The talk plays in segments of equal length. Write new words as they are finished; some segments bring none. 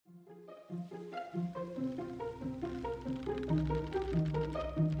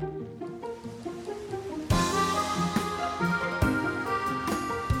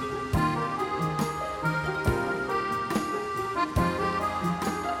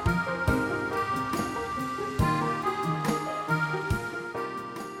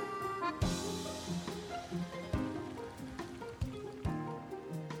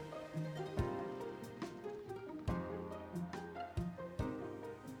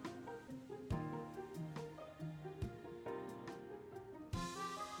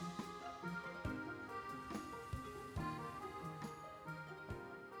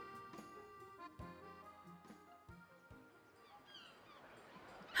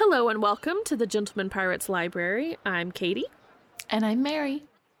Hello and welcome to the Gentleman Pirates Library. I'm Katie. And I'm Mary.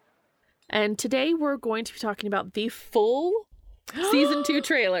 And today we're going to be talking about the full Season 2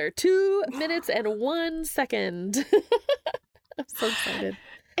 trailer. 2 minutes and 1 second. I'm so excited.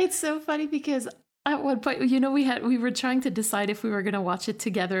 It's so funny because at one point, we were trying to decide if we were going to watch it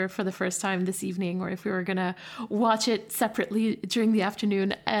together for the first time this evening or if we were going to watch it separately during the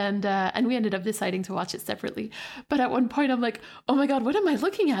afternoon. And we ended up deciding to watch it separately. But at one point, I'm like, oh my God, what am I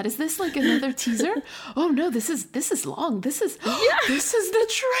looking at? Is this like another teaser? Oh no, this is long. This is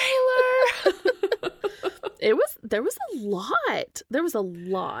the trailer. There was a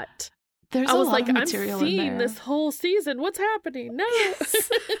lot. There's I was a lot like, of I'm material seeing in there. this whole season. What's happening? No.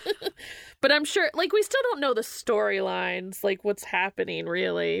 Yes. But I'm sure, like, we still don't know the storylines, like what's happening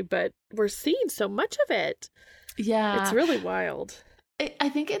really, but we're seeing so much of it. Yeah. It's really wild. I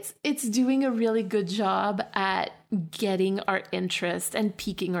think it's doing a really good job at getting our interest and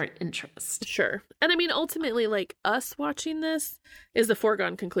piquing our interest. Sure. And I mean, ultimately, like, us watching this is a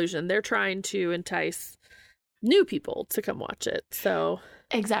foregone conclusion. They're trying to entice new people to come watch it. So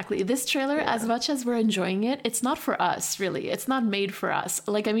exactly. This trailer, as much as we're enjoying it, it's not for us, really. It's not made for us.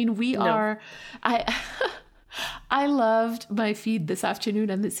 Like, I mean, I loved my feed this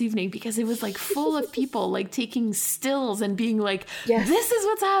afternoon and this evening because it was like full of people like taking stills and being like, yes, this is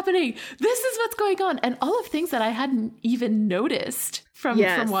what's happening. This is what's going on. And all of things that I hadn't even noticed from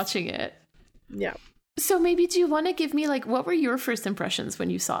watching it. Yeah. So maybe do you want to give me like, what were your first impressions when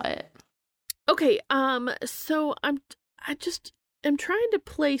you saw it? Okay. So I'm trying to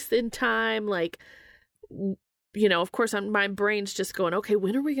place in time, like, you know, of course, my brain's just going, okay,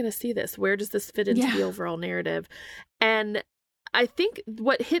 when are we going to see this? Where does this fit into the overall narrative? And I think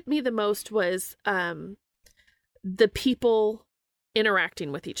what hit me the most was the people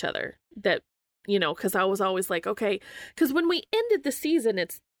interacting with each other. That, you know, because I was always like, okay, because when we ended the season,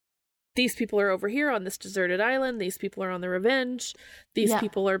 it's these people are over here on this deserted island. These people are on the Revenge. These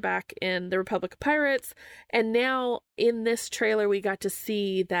people are back in the Republic of Pirates. And now in this trailer, we got to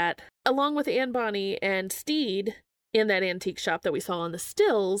see that along with Anne Bonny and Steed in that antique shop that we saw on the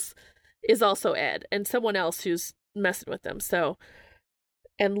stills is also Ed and someone else who's messing with them. So,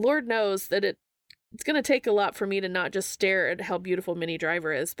 and Lord knows that it's going to take a lot for me to not just stare at how beautiful Minnie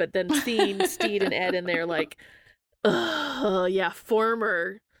Driver is, but then seeing Steed and Ed in there like, oh yeah,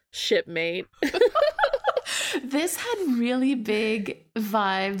 former shipmate. This had really big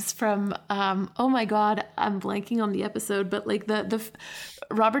vibes from oh my God, I'm blanking on the episode, but like the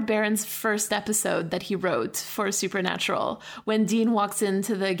Robert Barron's first episode that he wrote for Supernatural, when Dean walks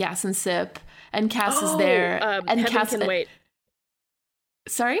into the gas and sip and Cass is there and Heaven Cass Can Wait.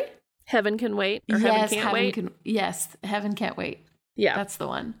 Sorry? Heaven Can Wait, or Heaven Can't Wait. Heaven Can't Wait. Yeah, that's the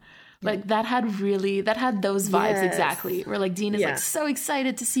one. Like that had those vibes exactly. Where like Dean is like so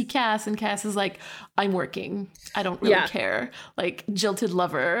excited to see Cass, and Cass is like, I'm working. I don't really care. Like jilted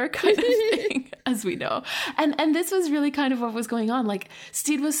lover kind of thing, as we know. And this was really kind of what was going on. Like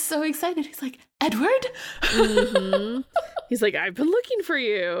Steed was so excited. He's like, Edward? Mm-hmm. He's like, I've been looking for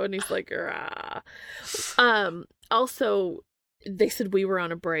you. And he's like, rah. Also, they said we were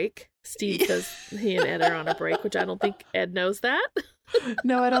on a break. Steve says he and Ed are on a break, which I don't think Ed knows that.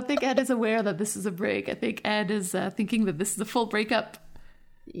 No, I don't think Ed is aware that this is a break. I think Ed is thinking that this is a full breakup.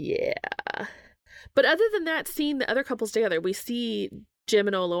 Yeah. But other than that, seeing the other couples together, we see Jim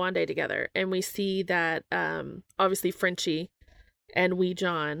and Oluwande together. And we see that, obviously, Frenchie and Wee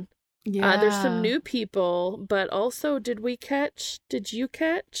John. Yeah. There's some new people, but also, did you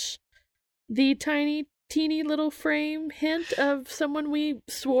catch the teeny little frame hint of someone we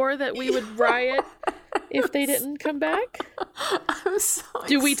swore that we would riot if they didn't come back? I'm so excited.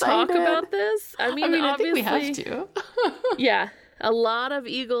 Do we talk about this? I mean obviously, I think we have to. Yeah. A lot of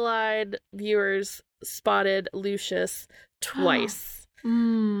eagle-eyed viewers spotted Lucius twice.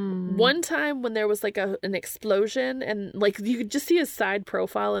 One time when there was like an explosion and like you could just see his side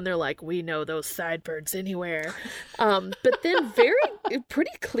profile and they're like, we know those sidebirds anywhere. But then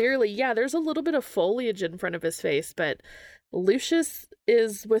pretty clearly, there's a little bit of foliage in front of his face, but Lucius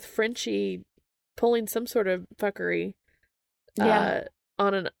is with Frenchie pulling some sort of fuckery on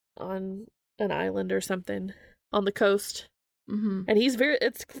an island or something on the coast. Mm-hmm. And it's very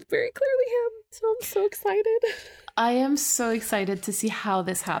clearly him. So I'm so excited. I am so excited to see how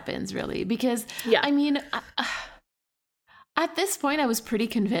this happens, really, because I mean, at this point, I was pretty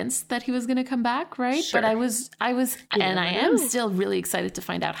convinced that he was going to come back, right? Sure. But I was, and I am still really excited to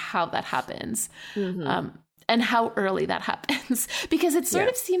find out how that happens, and how early that happens, because it sort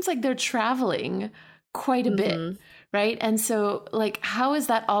of seems like they're traveling quite a bit. Right. And so like, how is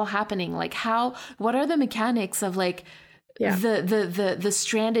that all happening? Like what are the mechanics of like Yeah. the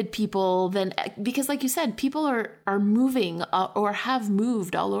stranded people, then, because like you said, people are moving or have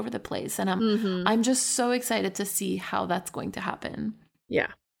moved all over the place, and I'm just so excited to see how that's going to happen.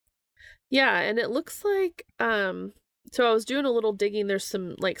 Yeah. Yeah, and it looks like so I was doing a little digging. There's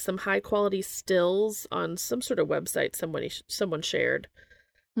some high quality stills on some sort of website someone shared,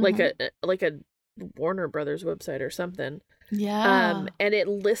 like a Warner Brothers website or something. Yeah. And it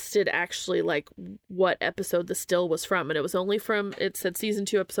listed actually like what episode the still was from, and it was only from, it said season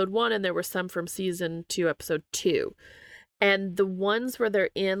 2 episode 1, and there were some from season 2 episode 2, and the ones where they're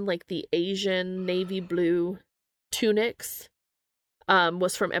in like the Asian navy blue tunics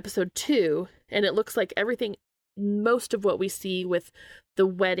was from episode 2, and it looks like most of what we see with the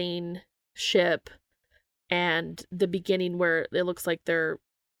wedding ship and the beginning where it looks like they're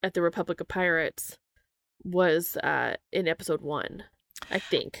at the Republic of Pirates was in episode 1, I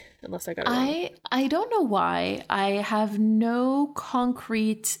think, unless I got it wrong. I don't know why. I have no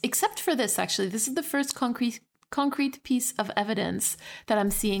concrete, except for this, actually. This is the first concrete piece of evidence that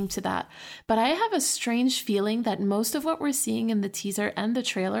I'm seeing to that. But I have a strange feeling that most of what we're seeing in the teaser and the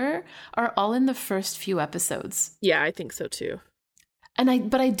trailer are all in the first few episodes. Yeah, I think so too.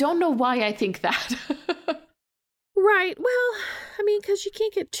 But I don't know why I think that. Right. Well, I mean, because you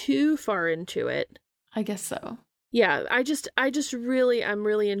can't get too far into it. I guess so. Yeah, I'm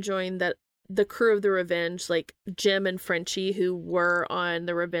really enjoying that the crew of the Revenge, like Jim and Frenchie, who were on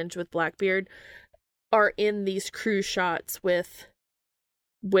the Revenge with Blackbeard, are in these crew shots with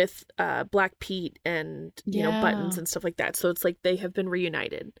Black Pete and you know, Buttons and stuff like that. So it's like they have been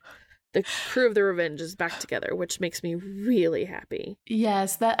reunited. The crew of the Revenge is back together, which makes me really happy.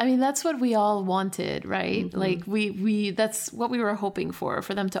 Yes, that's what we all wanted, right? Mm-hmm. Like we that's what we were hoping for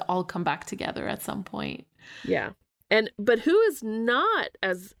them to all come back together at some point. Yeah. But who is not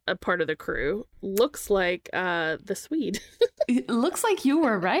as a part of the crew looks like the Swede. It looks like you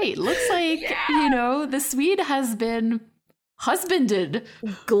were right. Looks like, you know, the Swede has been husbanded.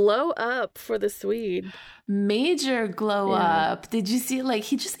 Glow up for the Swede. Major glow up. Did you see, like,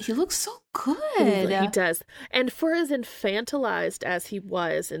 he looks so good. He does. And for as infantilized as he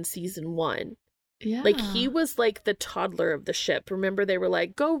was in season 1, yeah, like he was like the toddler of the ship. Remember, they were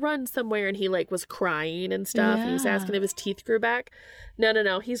like, go run somewhere, and he like was crying and stuff. Yeah. He was asking if his teeth grew back.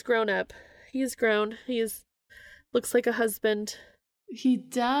 No, he's grown up. He's grown. Looks like a husband. He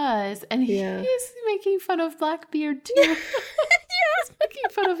does. And he's making fun of Blackbeard too. Yeah. He's making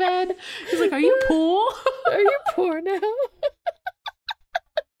fun of Ed. He's like, are you poor? Are you poor now?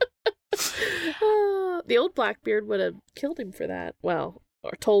 The old Blackbeard would have killed him for that. Well,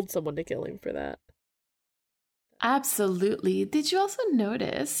 or told someone to kill him for that. Absolutely. Did you also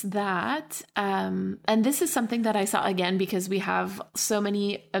notice that, and this is something that I saw again because we have so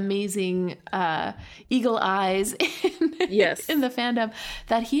many amazing eagle eyes in the fandom,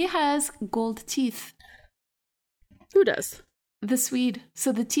 that he has gold teeth. Who does? The Swede.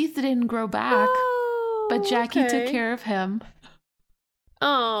 So the teeth didn't grow back, but Jackie took care of him.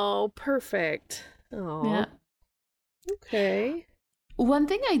 Oh, perfect. Oh, yeah. Okay. One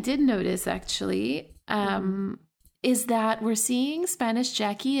thing I did notice, actually, is that we're seeing Spanish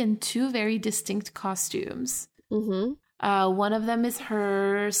Jackie in 2 very distinct costumes. Mm-hmm. One of them is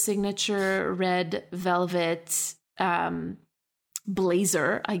her signature red velvet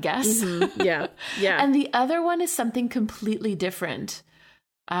blazer, I guess. Mm-hmm. Yeah. And the other one is something completely different,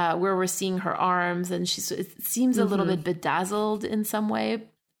 where we're seeing her arms, and it seems a little bit bedazzled in some way.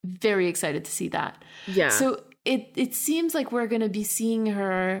 Very excited to see that. Yeah. So it seems like we're going to be seeing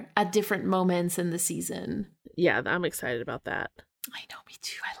her at different moments in the season. Yeah, I'm excited about that. I know, me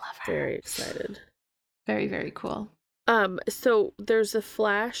too. I love her. Very excited. Very, very cool. So there's a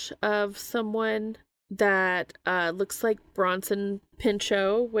flash of someone that looks like Bronson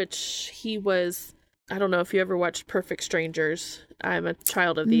Pinchot, which he was. I don't know if you ever watched Perfect Strangers. I'm a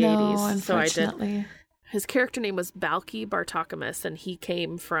child of the 80s, so I did. His character name was Balky Bartokamus, and he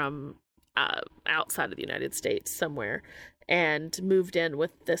came from outside of the United States somewhere and moved in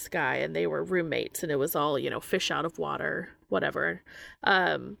with this guy, and they were roommates, and it was all, you know, fish out of water, whatever.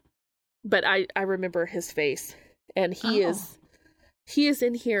 But I remember his face, and he is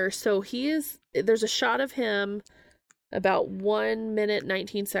in here. So there's a shot of him about 1 minute,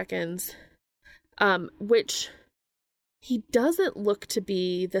 19 seconds, which he doesn't look to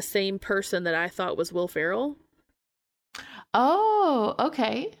be the same person that I thought was Will Ferrell. Oh,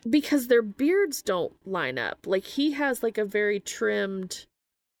 okay. Because their beards don't line up. Like, he has like a very trimmed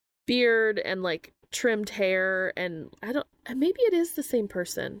beard and like trimmed hair, and maybe it is the same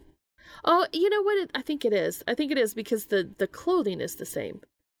person. Oh, you know what? I think it is. I think it is because the clothing is the same.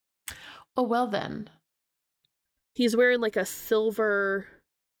 Oh, well then. He's wearing like a silver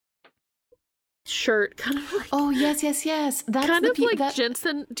shirt, kind of like, oh yes, that's kind the of like that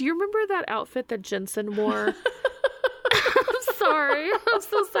Jensen. Do you remember that outfit that Jensen wore? I'm sorry. I'm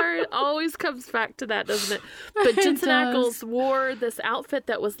so sorry. It always comes back to that, doesn't it? But Jensen Ackles wore this outfit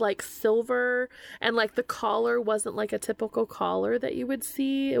that was like silver, and like the collar wasn't like a typical collar that you would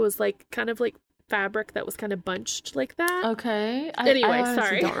see. It was like kind of like fabric that was kind of bunched like that. Okay. Anyway, I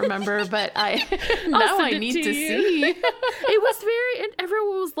sorry. don't remember, but now I need to see. It was very, and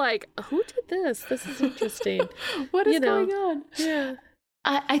everyone was like, "Who did this? This is interesting. What is going on?" Yeah.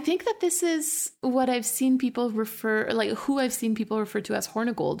 I think that this is what I've seen people refer, like who I've seen people refer to as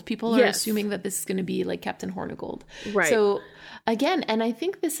Hornigold. People are assuming that this is going to be like Captain Hornigold. Right. So again, and I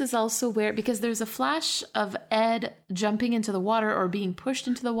think this is also where, because there's a flash of Ed jumping into the water or being pushed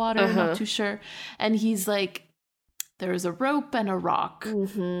into the water, not too sure. And he's like, there's a rope and a rock.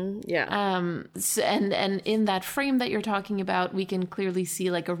 Mm-hmm. Yeah. So, and in that frame that you're talking about, we can clearly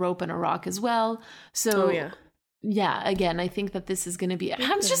see like a rope and a rock as well. So yeah, again, I think that this is going to be...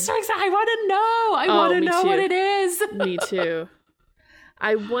 I'm just so excited. I want to know. I want to know what it is. Me too.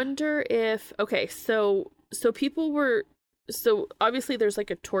 I wonder if... Okay, so people were... So obviously there's like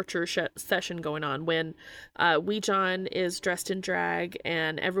a torture session going on when Wee John is dressed in drag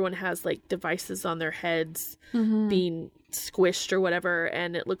and everyone has like devices on their heads being squished or whatever.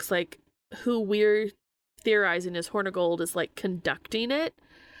 And it looks like who we're theorizing is Hornigold is like conducting it.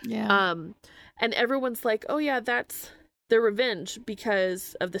 Yeah. And everyone's like, oh yeah, that's their revenge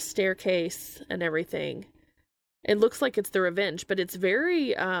because of the staircase and everything. It looks like it's the revenge, but it's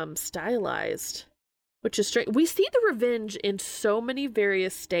very stylized, which is strange. We see the revenge in so many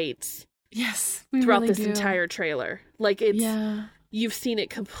various states. Yes, we throughout really this do. entire trailer. Like it's Yeah. You've seen it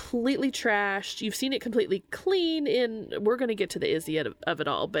completely trashed. You've seen it completely clean. We're going to get to the Izzy of it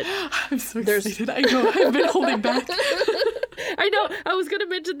all, but I'm so excited. I know I've been holding back. I know. I was going to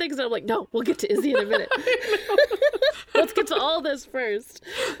mention things, and I'm like, no, we'll get to Izzy in a minute. Let's get to all this first.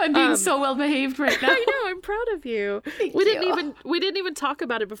 I'm being so well behaved right now. I know. I'm proud of you. We didn't even talk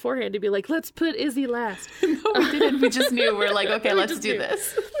about it beforehand to be like, let's put Izzy last. No, we didn't. We just knew. We're like, okay, let's do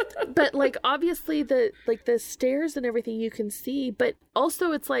this. But like, obviously, the stairs and everything you can see, but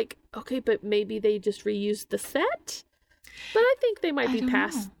also it's like, okay, but maybe they just reused the set. But I think they might be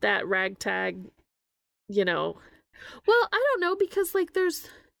past that ragtag, Well, I don't know, because like there's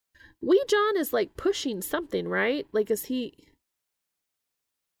Wee John is like pushing something, right? Like, is he?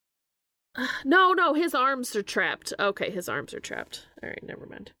 No, his arms are trapped. Okay, his arms are trapped. All right, never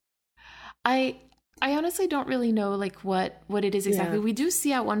mind. I honestly don't really know like what it is exactly. Yeah. We do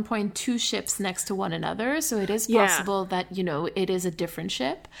see at one point two ships next to one another, so it is possible that it is a different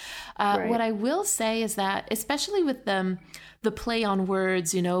ship. Right. What I will say is that, especially with the play on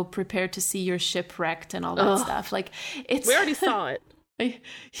words, prepare to see your ship wrecked and all that stuff. Like we already saw it.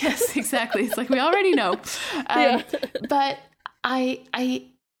 Yes, exactly. It's like we already know. But I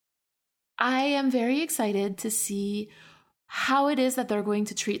am very excited to see how it is that they're going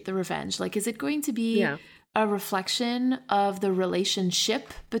to treat the revenge. Like, is it going to be a reflection of the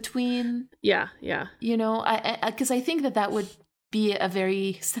relationship between... Yeah. Because I think that would be a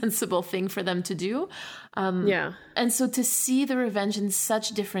very sensible thing for them to do. And so to see the revenge in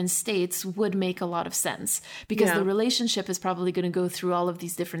such different states would make a lot of sense, because the relationship is probably going to go through all of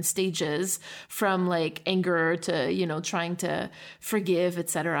these different stages, from like anger to, trying to forgive,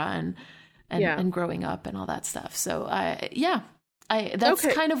 etc. And growing up and all that stuff. So that's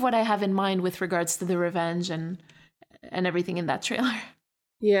kind of what I have in mind with regards to the revenge and everything in that trailer.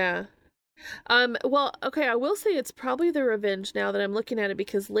 Yeah. Well, okay, I will say it's probably the revenge now that I'm looking at it,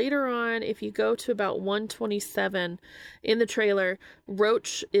 because later on, if you go to about 127 in the trailer,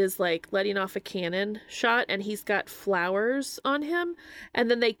 Roach is like letting off a cannon shot and he's got flowers on him. And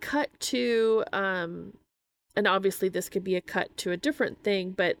then they cut to, and obviously this could be a cut to a different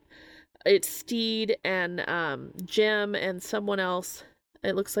thing, but it's Steed and Jim and someone else.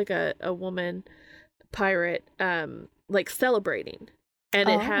 It looks like a woman pirate, like celebrating, and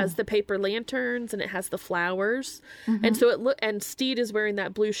it has the paper lanterns and it has the flowers, and so and Steed is wearing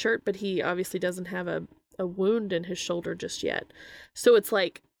that blue shirt, but he obviously doesn't have a wound in his shoulder just yet. So it's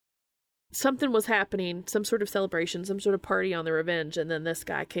like something was happening, some sort of celebration, some sort of party on the revenge, and then this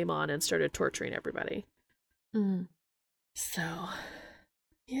guy came on and started torturing everybody. So.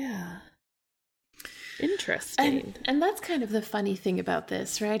 Yeah. Interesting. And that's kind of the funny thing about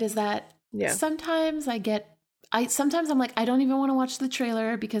this, right? Is that sometimes I get sometimes I'm like, I don't even want to watch the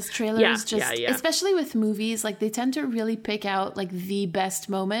trailer because trailers especially with movies, like they tend to really pick out like the best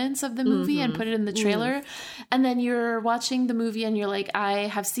moments of the movie and put it in the trailer. And then you're watching the movie and you're like, I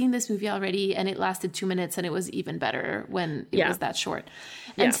have seen this movie already and it lasted 2 minutes and it was even better when it was that short.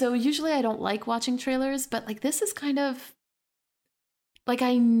 And so usually I don't like watching trailers, but like this is kind of like,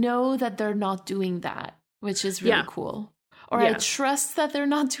 I know that they're not doing that, which is really cool. Or I trust that they're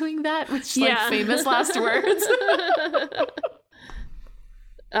not doing that, which like famous last words.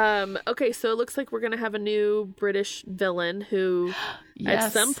 Okay, so it looks like we're going to have a new British villain who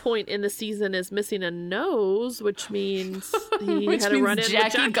at some point in the season is missing a nose, which means he had to run in Jackie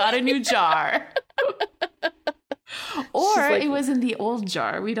with Jackie. got a new jar. Or like, it was in the old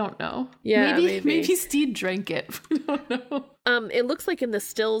jar. We don't know. Yeah, maybe Steve drank it. We don't know. It looks like in the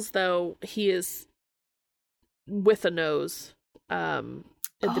stills, though, he is with a nose at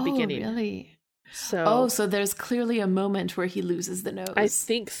the beginning. Really? So there's clearly a moment where he loses the nose. I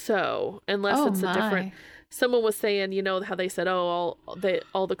think so, unless it's a different. Someone was saying, you know how they said, all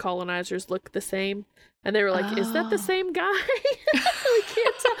the colonizers look the same, and they were like, is that the same guy? We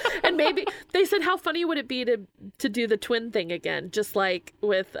can't tell. And maybe they said, how funny would it be to do the twin thing again, just like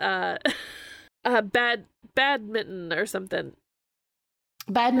with badminton or something.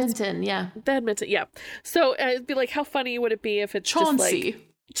 Badminton, yeah. Badminton, yeah. So it'd be like, how funny would it be if it's Chauncey.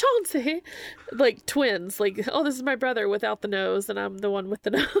 Just like like twins, like, oh, this is my brother without the nose, and I'm the one with the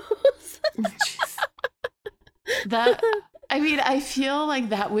nose. I feel like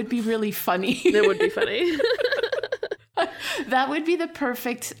that would be really funny. It would be funny. That would be the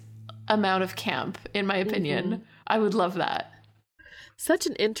perfect amount of camp, in my opinion. I would love that. Such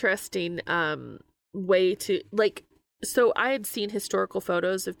an interesting way to, like, so I had seen historical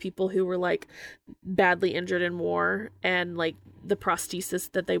photos of people who were like badly injured in war and like the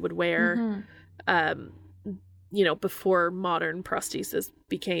prosthesis that they would wear, you know, before modern prosthesis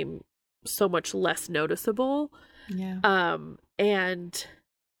became so much less noticeable. Yeah. And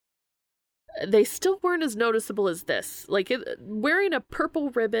they still weren't as noticeable as this. Like wearing a purple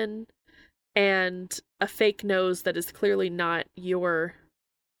ribbon and a fake nose that is clearly not your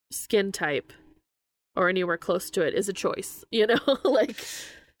skin type or anywhere close to it is a choice, you know? Like,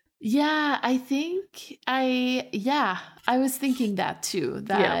 yeah, I think I was thinking that too,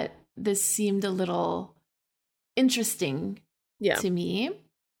 that this seemed a little interesting to me.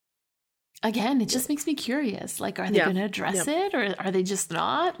 Again, it just makes me curious. Like, are they going to address it, or are they just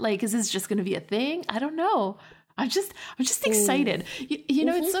not? Like, is this just going to be a thing? I don't know. I'm just excited. You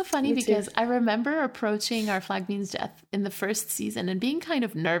know, it's so funny because I remember approaching Our Flag Means Death in the first season and being kind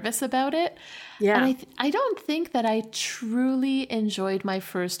of nervous about it. Yeah. And I don't think that I truly enjoyed my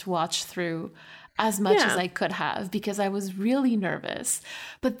first watch through as much as I could have, because I was really nervous.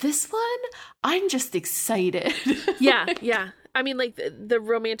 But this one, I'm just excited. Yeah. I mean, like, the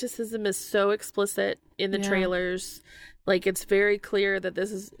romanticism is so explicit in the trailers. Like, it's very clear that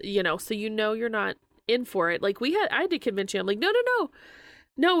this is, you know, so you know you're not in for it. Like, I had to convince you. I'm like,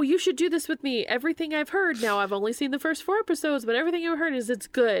 no, you should do this with me. Everything I've heard, now I've only seen the first 4 episodes, but everything I've heard is it's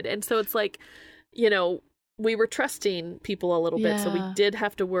good. And so it's like, you know, we were trusting people a little bit, so we did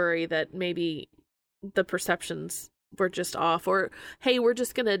have to worry that maybe the perceptions were just off, or hey, we're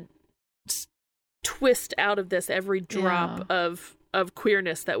just gonna twist out of this every drop of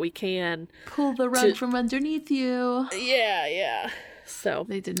queerness that we can, pull the rug from underneath you. So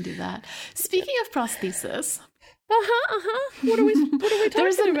they didn't do that. Speaking of prosthesis, what are we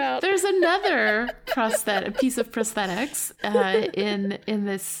talking about? There's another a piece of prosthetics in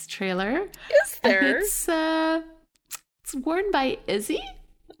this trailer. Is there? And it's worn by Izzy.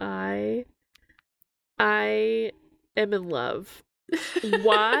 I am in love.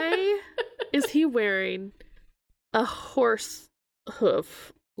 Why is he wearing a horse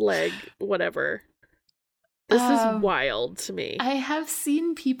hoof, leg, whatever? This is wild to me. I have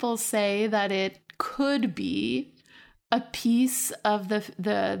seen people say that it could be a piece of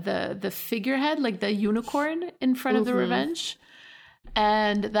the figurehead, like the unicorn in front of the Revenge,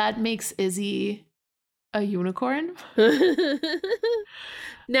 and that makes Izzy a unicorn.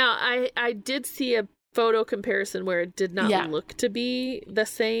 Now, I did see a photo comparison where it did not look to be the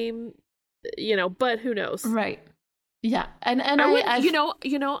same, you know, but who knows? Right. Yeah. And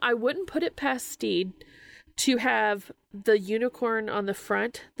I wouldn't put it past Steed to have the unicorn on the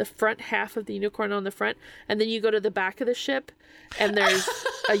front half of the unicorn on the front, and then you go to the back of the ship and there's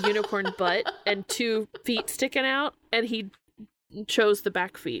a unicorn butt and 2 feet sticking out, and he chose the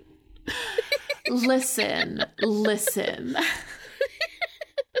back feet. Listen.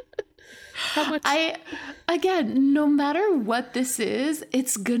 How much? Again, no matter what this is,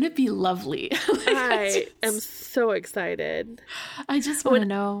 it's gonna be lovely. I am so excited. I just want to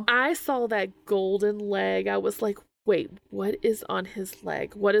know. I saw that golden leg, I was like, wait, what is on his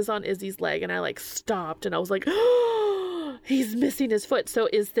leg? What is on Izzy's leg? And I like stopped and I was like, oh, he's missing his foot. So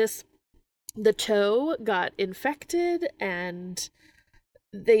is this the toe got infected and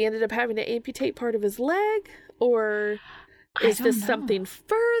they ended up having to amputate part of his leg? Or is this something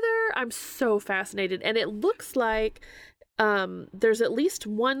further? I'm so fascinated. And it looks like there's at least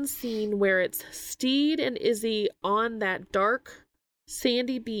one scene where it's Steed and Izzy on that dark,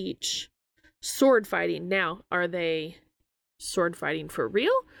 sandy beach sword fighting. Now, are they sword fighting for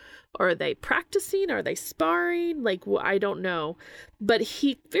real? Or are they practicing? Are they sparring? Like, I don't know. But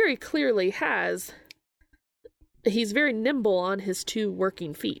he very clearly he's very nimble on his two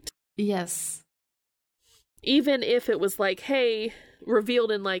working feet. Yes. Even if it was like, hey,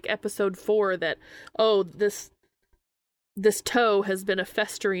 revealed in like episode 4 that, oh, this toe has been a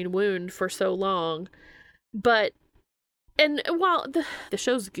festering wound for so long. But, and while the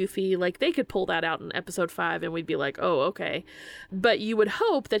show's goofy, like they could pull that out in episode 5 and we'd be like, oh, okay. But you would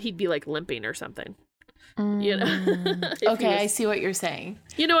hope that he'd be like limping or something. You know? Okay, I see what you're saying.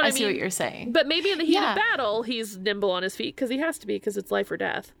 You know what I mean? I see what you're saying. But maybe in the heat of battle, he's nimble on his feet because he has to be, because it's life or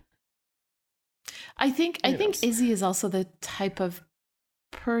death. I think Izzy is also the type of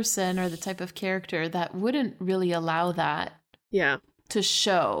person or the type of character that wouldn't really allow that to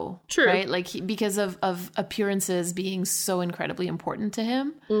show. True. Right? Like because of appearances being so incredibly important to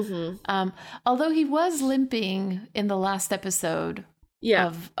him. Mm-hmm. Although he was limping in the last episode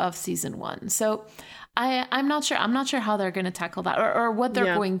of season 1. So I'm not sure. I'm not sure how they're going to tackle that or what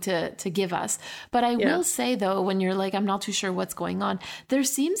they're going to give us. But I will say, though, when you're like, I'm not too sure what's going on, there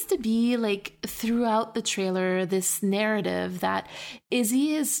seems to be like throughout the trailer, this narrative that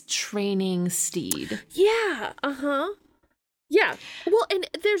Izzy is training Steed. Yeah. Uh-huh. Yeah. Well, and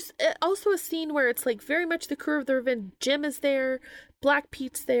there's also a scene where it's like very much the crew of the Revenge. Jim is there. Black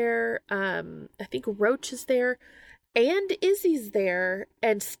Pete's there. I think Roach is there. And Izzy's there,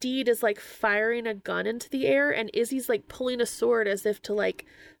 and Steed is like firing a gun into the air, and Izzy's like pulling a sword as if to like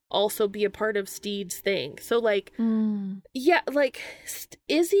also be a part of Steed's thing. So like, like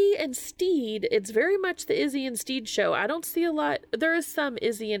Izzy and Steed, it's very much the Izzy and Steed show. I don't see a lot. There is some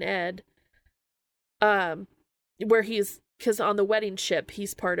Izzy and Ed, where because on the wedding ship,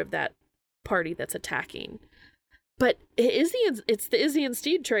 he's part of that party that's attacking. But it's the Izzy and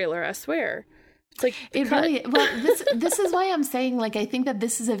Steed trailer, I swear. It's like this is why I'm saying, like, I think that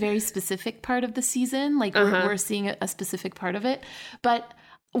this is a very specific part of the season. Like we're seeing a specific part of it. But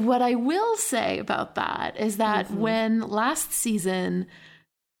what I will say about that is that when last season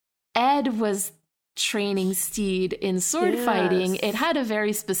Ed was training Steed in sword fighting, it had a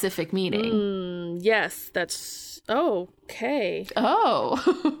very specific meaning. Yes, that's okay.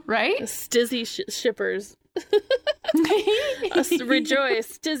 Oh, right? Stizzy shippers.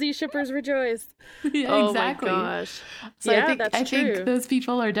 Rejoice. Dizzy shippers rejoice. Yeah, exactly. Oh my gosh. So I think those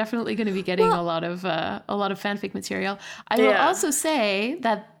people are definitely going to be getting a lot of fanfic material. I will also say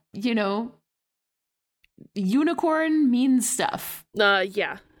that, you know, unicorn means stuff.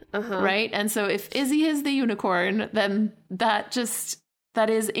 Right? And so if Izzy is the unicorn, then that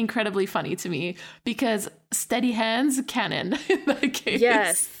is incredibly funny to me, because steady hands canon in that case.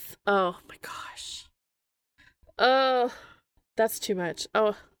 Yes. Oh my gosh. Oh, that's too much.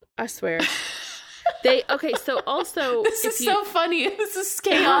 Oh, I swear. So also... This is so funny. This is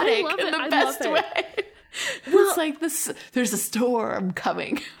chaotic in the best way. Well, it's like this. There's a storm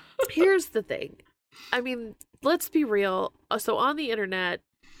coming. Here's the thing. I mean, let's be real. So on the internet,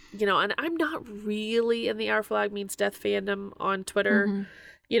 you know, and I'm not really in the Our Flag Means Death fandom on Twitter. Mm-hmm.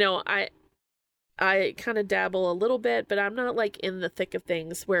 You know, I kind of dabble a little bit, but I'm not like in the thick of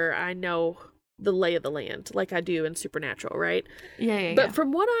things where I know the lay of the land like I do in Supernatural, right? But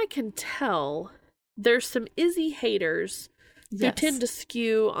from what I can tell, there's some Izzy haters who tend to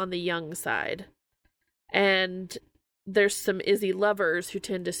skew on the young side. And there's some Izzy lovers who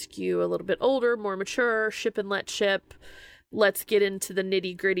tend to skew a little bit older, more mature, ship and let ship. Let's get into the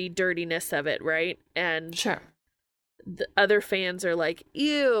nitty-gritty dirtiness of it, right? And the other fans are like,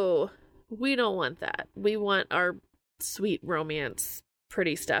 ew, we don't want that. We want our sweet romance,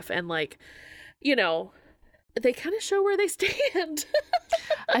 pretty stuff. And like, you know, they kind of show where they stand.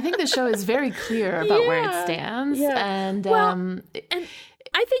 I think the show is very clear about where it stands. And and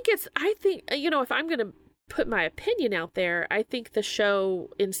I think, you know, if I'm going to put my opinion out there, I think the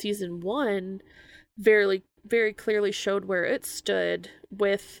show in season 1 very, very clearly showed where it stood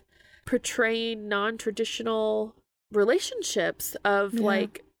with portraying non-traditional relationships of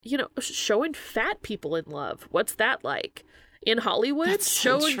like showing fat people in love. What's that like? In Hollywood, That's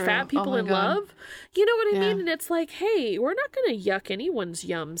so showing true. fat people in God. love. You know what I Yeah. mean? And it's like, hey, we're not going to yuck anyone's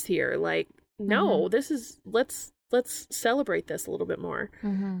yums here. Like, no, this is, let's celebrate this a little bit more.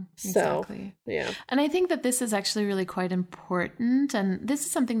 Exactly. So, yeah. And I think that this is actually really quite important. And this is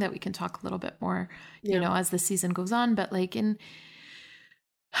something that we can talk a little bit more, you know, as the season goes on. But like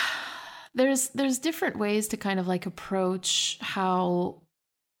there's different ways to kind of like approach how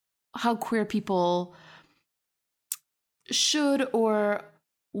queer people should or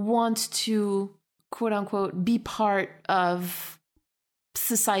want to, quote unquote, be part of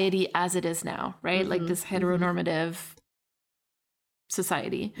society as it is now, right? Like this heteronormative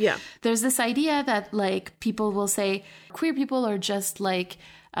society. Yeah. There's this idea that like people will say queer people are just like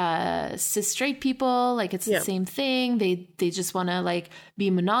cis straight people, like it's the same thing. They just want to like be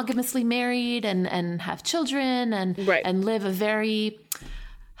monogamously married and have children and live a very,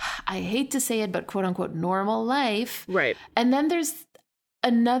 I hate to say it, but quote unquote normal life. Right. And then there's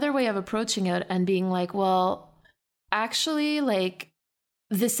another way of approaching it and being like, well, actually, like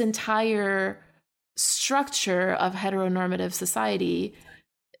this entire structure of heteronormative society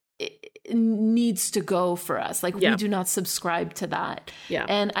needs to go for us. Like we do not subscribe to that. Yeah.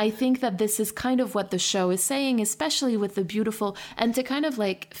 And I think that this is kind of what the show is saying, especially with the beautiful, and to kind of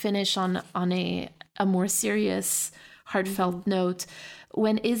like finish on a more serious, heartfelt note,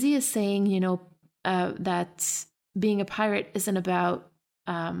 when Izzy is saying, you know, that being a pirate isn't about,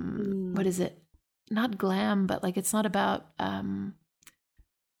 what is it? Not glam, but like, it's not about,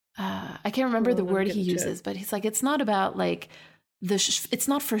 I can't remember the word he uses, but he's like, it's not about like it's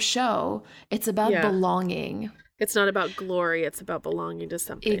not for show. It's about belonging. It's not about glory. It's about belonging to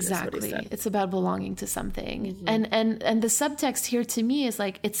something. Exactly. It's about belonging to something. And the subtext here to me is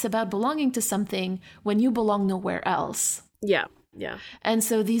like, it's about belonging to something when you belong nowhere else. Yeah. Yeah. And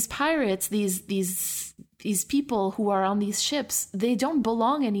so these pirates, these people who are on these ships, they don't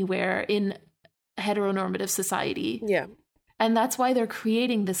belong anywhere in heteronormative society. Yeah. And that's why they're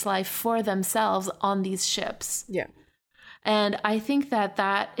creating this life for themselves on these ships. Yeah. And I think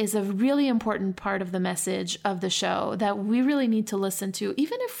that is a really important part of the message of the show that we really need to listen to,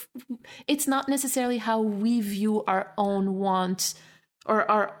 even if it's not necessarily how we view our own want or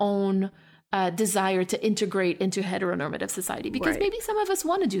our own desire to integrate into heteronormative society, because maybe some of us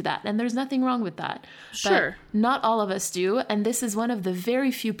want to do that and there's nothing wrong with that. Sure. But not all of us do. And this is one of the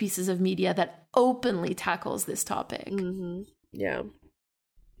very few pieces of media that openly tackles this topic. Mm-hmm. Yeah.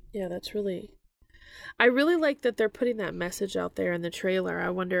 Yeah, I really like that they're putting that message out there in the trailer. I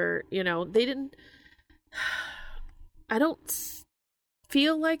wonder, you know, I don't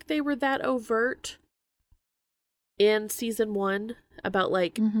feel like they were that overt in season 1 about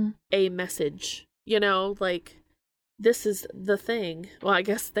like a message, you know, like this is the thing. Well, I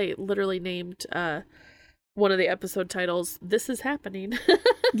guess they literally named one of the episode titles, "This is Happening."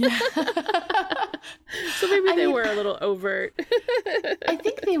 Yeah. So maybe they were a little overt. I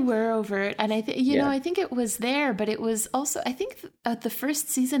think they were overt. And I think, you know, I think it was there, but it was also, I think the first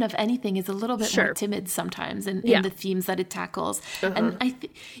season of anything is a little bit more timid sometimes in the themes that it tackles. And I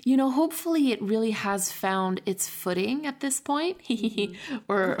you know, hopefully it really has found its footing at this point,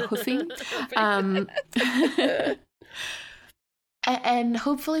 or hoofing. And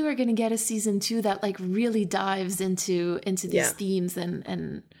hopefully we're going to get a season 2 that like really dives into these themes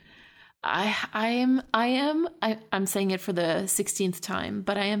and I'm saying it for the 16th time,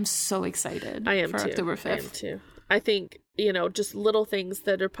 but I am so excited for October 5th. I am too. I think, you know, just little things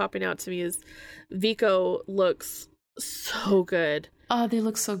that are popping out to me is Vico looks so good. Oh, they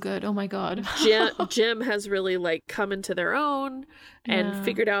look so good. Oh my God. Jim has really like come into their own and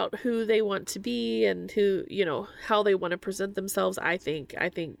figured out who they want to be and who, you know, how they want to present themselves. I think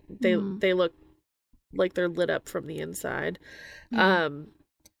they look like they're lit up from the inside.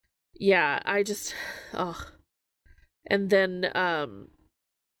 Yeah, I just, and then,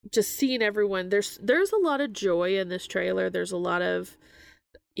 just seeing everyone, there's a lot of joy in this trailer. There's a lot of,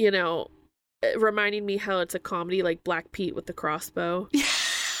 you know, reminding me how it's a comedy, like Black Pete with the crossbow.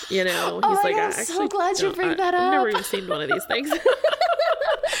 You know, he's like, I'm so glad you bring that up. I've never even seen one of these things.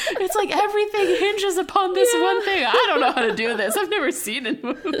 It's like everything hinges upon this one thing. I don't know how to do this. I've never seen it.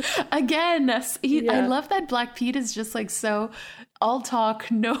 Again, I love that Black Pete is just like so all talk,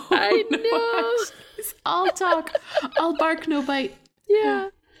 no. I know. All talk, all bark, no bite. Yeah.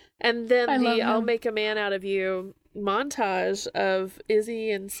 And then I'll make a man out of you montage of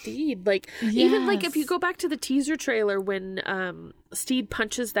Izzy and Steed. Like, even like if you go back to the teaser trailer when Steed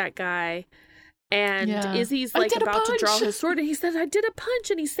punches that guy And Izzy's like about to draw his sword, and he says, "I did a punch,"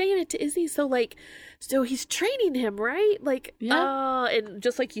 and he's saying it to Izzy. So like, so he's training him, right? Like, and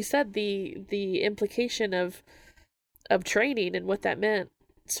just like you said, the implication of training and what that meant,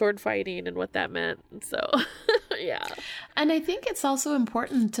 sword fighting and what that meant. So, yeah. And I think it's also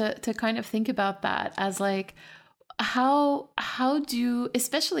important to kind of think about that as like, how do,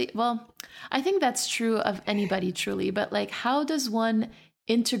 especially, well, I think that's true of anybody truly, but like, how does one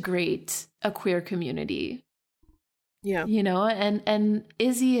integrate a queer community? Yeah. You know, and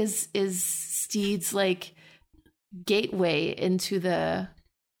Izzy is Steed's like gateway into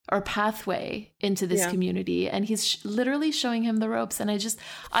or pathway into this community, and he's literally showing him the ropes, and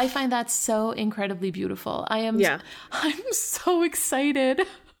I find that so incredibly beautiful. I'm so excited.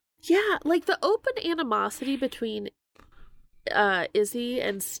 Yeah, like the open animosity between Izzy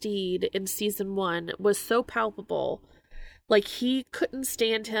and Steed in season 1 was so palpable. Like, he couldn't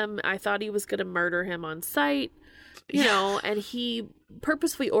stand him. I thought he was going to murder him on sight, you know, and he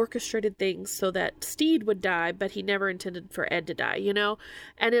purposefully orchestrated things so that Steed would die, but he never intended for Ed to die, you know?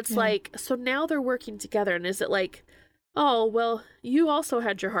 And it's like, so now they're working together, and is it like, oh, well, you also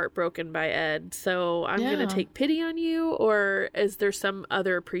had your heart broken by Ed, so I'm going to take pity on you? Or is there some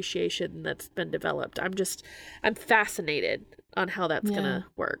other appreciation that's been developed? I'm fascinated on how that's going to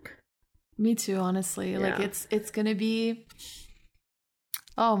work. Me too, honestly. Like, it's going to be,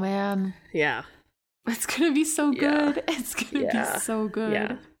 oh man. Yeah. It's going to be so good. It's going to be so good.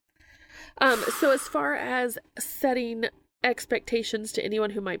 Yeah. So as far as setting expectations to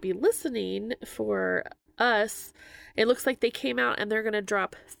anyone who might be listening for us, it looks like they came out and they're going to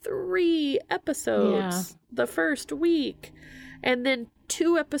drop 3 episodes the first week, and then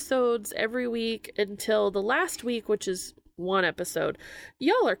 2 episodes every week until the last week, which is 1 episode.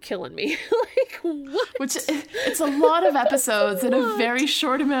 Y'all are killing me. Like, what? Which, it's a lot of episodes in a very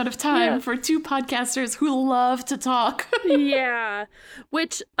short amount of time for 2 podcasters who love to talk. Yeah.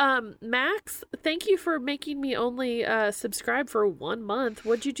 Which, Max, thank you for making me only subscribe for 1 month.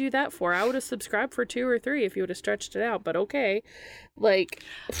 What'd you do that for? I would have subscribed for 2 or 3 if you would have stretched it out, but okay. Like,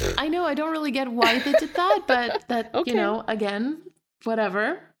 I know, I don't really get why they did that, but that, you know, again,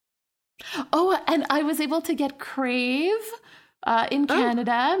 whatever. Oh, and I was able to get Crave in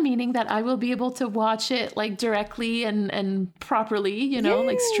Canada, meaning that I will be able to watch it like directly and properly, you know,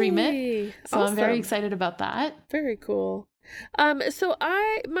 like stream it. So awesome. I'm very excited about that. Very cool. So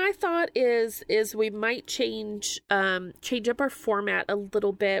my thought is we might change up our format a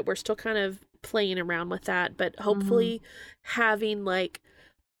little bit. We're still kind of playing around with that, but hopefully having like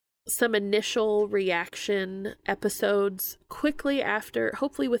some initial reaction episodes quickly after,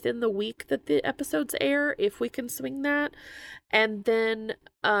 hopefully within the week that the episodes air, if we can swing that. And then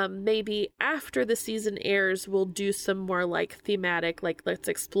maybe after the season airs, we'll do some more like thematic, like let's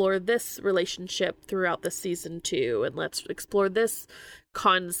explore this relationship throughout the season 2, and let's explore this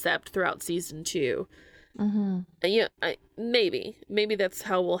concept throughout season 2. Yeah, maybe that's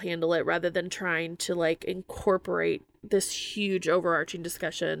how we'll handle it, rather than trying to like incorporate this huge overarching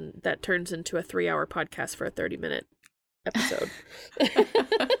discussion that turns into a 3-hour podcast for a 30-minute episode.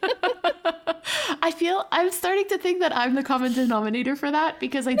 I'm starting to think that I'm the common denominator for that,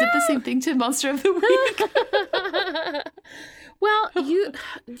 because I did the same thing to Monster of the Week. Well,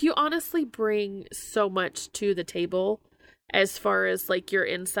 you honestly bring so much to the table as far as like your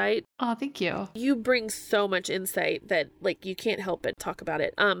insight. Oh, thank you. You bring so much insight that like you can't help but talk about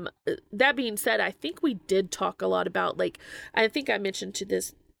it. That being said, I think we did talk a lot about, like, I think I mentioned to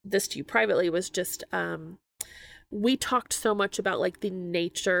this to you privately, was just we talked so much about like the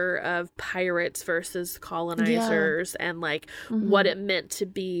nature of pirates versus colonizers, and like what it meant to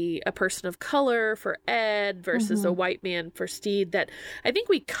be a person of color for Ed versus a white man for Steed, that I think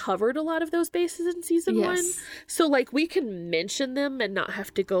we covered a lot of those bases in season 1. So like we can mention them and not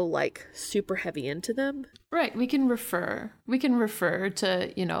have to go like super heavy into them. Right. We can refer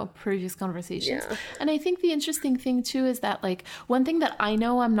to, you know, previous conversations. Yeah. And I think the interesting thing too is that like one thing that I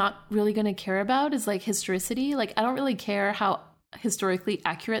know I'm not really going to care about is like historicity. Like I don't really care how historically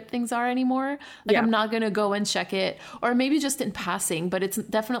accurate things are anymore. Like I'm not going to go and check it, or maybe just in passing, but it's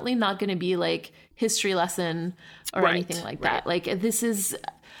definitely not going to be like history lesson or anything like that. Like this is,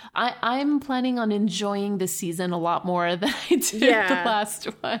 I'm planning on enjoying this season a lot more than I did the last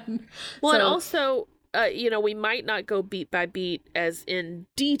one. Well, and also, you know, we might not go beat by beat as in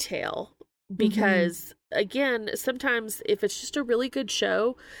detail, because again, sometimes if it's just a really good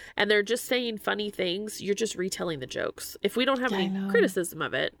show and they're just saying funny things, you're just retelling the jokes. If we don't have any criticism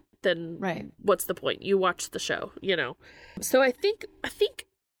of it, then what's the point? You watch the show, you know? So I think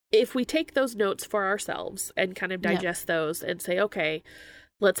if we take those notes for ourselves and kind of digest those and say, okay,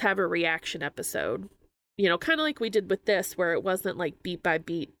 let's have a reaction episode. You know, kind of like we did with this, where it wasn't like beat by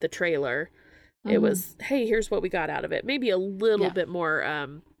beat the trailer. It was, hey, here's what we got out of it. Maybe a little bit more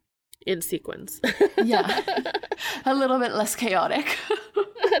in sequence. Yeah. A little bit less chaotic.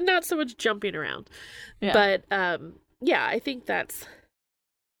 Not so much jumping around. Yeah. But yeah, I think that's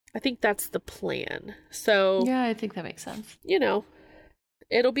the plan. So yeah, I think that makes sense. You know,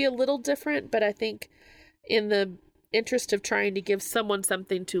 it'll be a little different, but I think in the interest of trying to give someone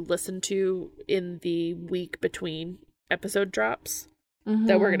something to listen to in the week between episode drops,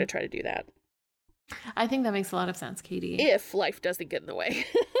 that we're going to try to do that. I think that makes a lot of sense, Katie. If life doesn't get in the way.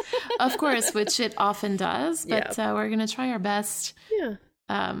 Of course, which it often does, but we're going to try our best. Yeah.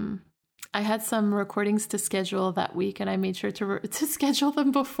 I had some recordings to schedule that week, and I made sure to schedule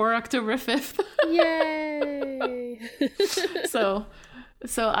them before October 5th. Yay! So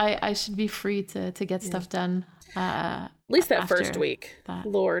I should be free to get stuff done. At least that first week.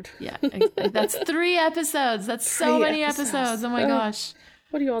 Lord. Yeah. That's 3 episodes. That's so many episodes. Oh my gosh.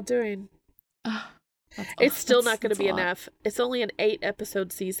 What are you all doing? It's still not going to be enough. It's only an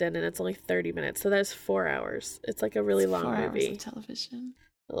 8-episode season, and it's only 30 minutes. So that's 4 hours. It's like a really long 4 movie. Hours of television.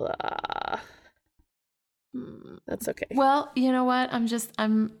 That's okay. Well, you know what? I'm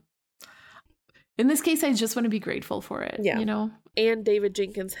in this case, I just want to be grateful for it. Yeah. You know? And David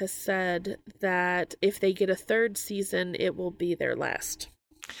Jenkins has said that if they get a 3rd season, it will be their last.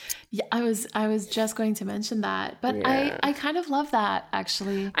 Yeah, I was just going to mention that, but I kind of love that,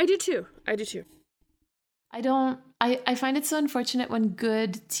 actually. I do too. I find it so unfortunate when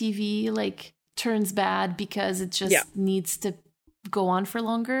good TV like turns bad because it just needs to go on for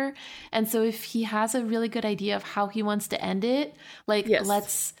longer. And so if he has a really good idea of how he wants to end it, like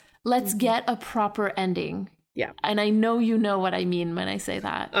let's get a proper ending. Yeah. And I know you know what I mean when I say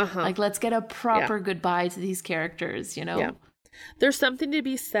that. Like, let's get a proper goodbye to these characters, you know? Yeah. There's something to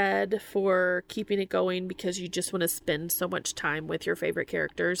be said for keeping it going because you just want to spend so much time with your favorite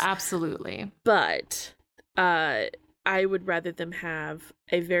characters. Absolutely. But I would rather them have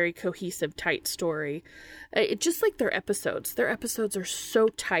a very cohesive, tight story. Just like their episodes. Their episodes are so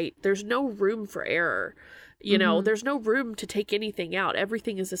tight. There's no room for error. You know, there's no room to take anything out.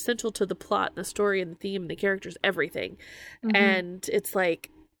 Everything is essential to the plot and the story and the theme and the characters, everything. And it's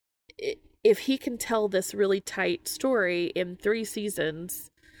like, if he can tell this really tight story in 3 seasons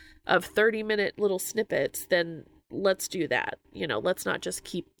of 30-minute little snippets, then let's do that. You know, let's not just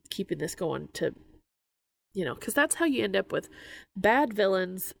keeping this going to, you know, because that's how you end up with bad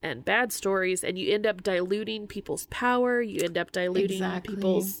villains and bad stories, and you end up diluting people's power. You end up diluting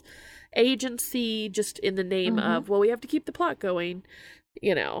people's agency just in the name of, well, we have to keep the plot going.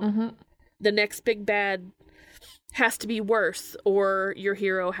 You know, the next big bad has to be worse, or your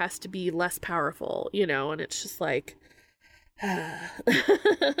hero has to be less powerful, you know, and it's just like,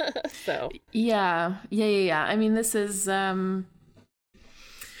 so. Yeah. I mean, this is the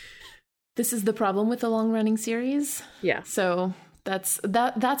problem with the long running series. Yeah. So that's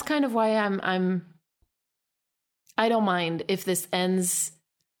kind of why I don't mind if this ends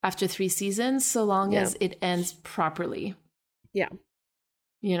after 3 seasons, so long as it ends properly. Yeah.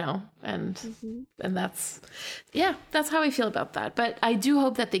 You know, and that's how I feel about that. But I do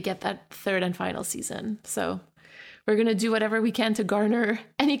hope that they get that 3rd and final season. So we're going to do whatever we can to garner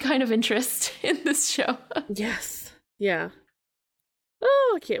any kind of interest in this show. Yes. Yeah.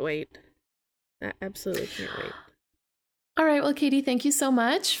 Oh, I can't wait. I absolutely can't wait. All right. Well, Katie, thank you so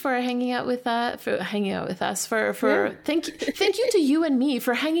much for hanging out with us. Thank you to you and me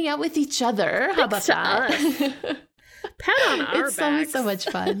for hanging out with each other. How about that? Pat on our backs. It's always so much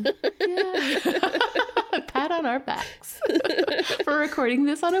fun. Pat on our backs for recording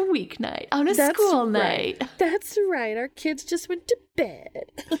this on a weeknight, on a school night. That's right. Our kids just went to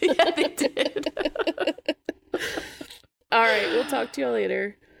bed. Yeah, they did. All right. We'll talk to you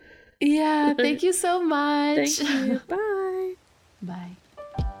later. Yeah. Thank you so much. Thank you. Bye. Bye.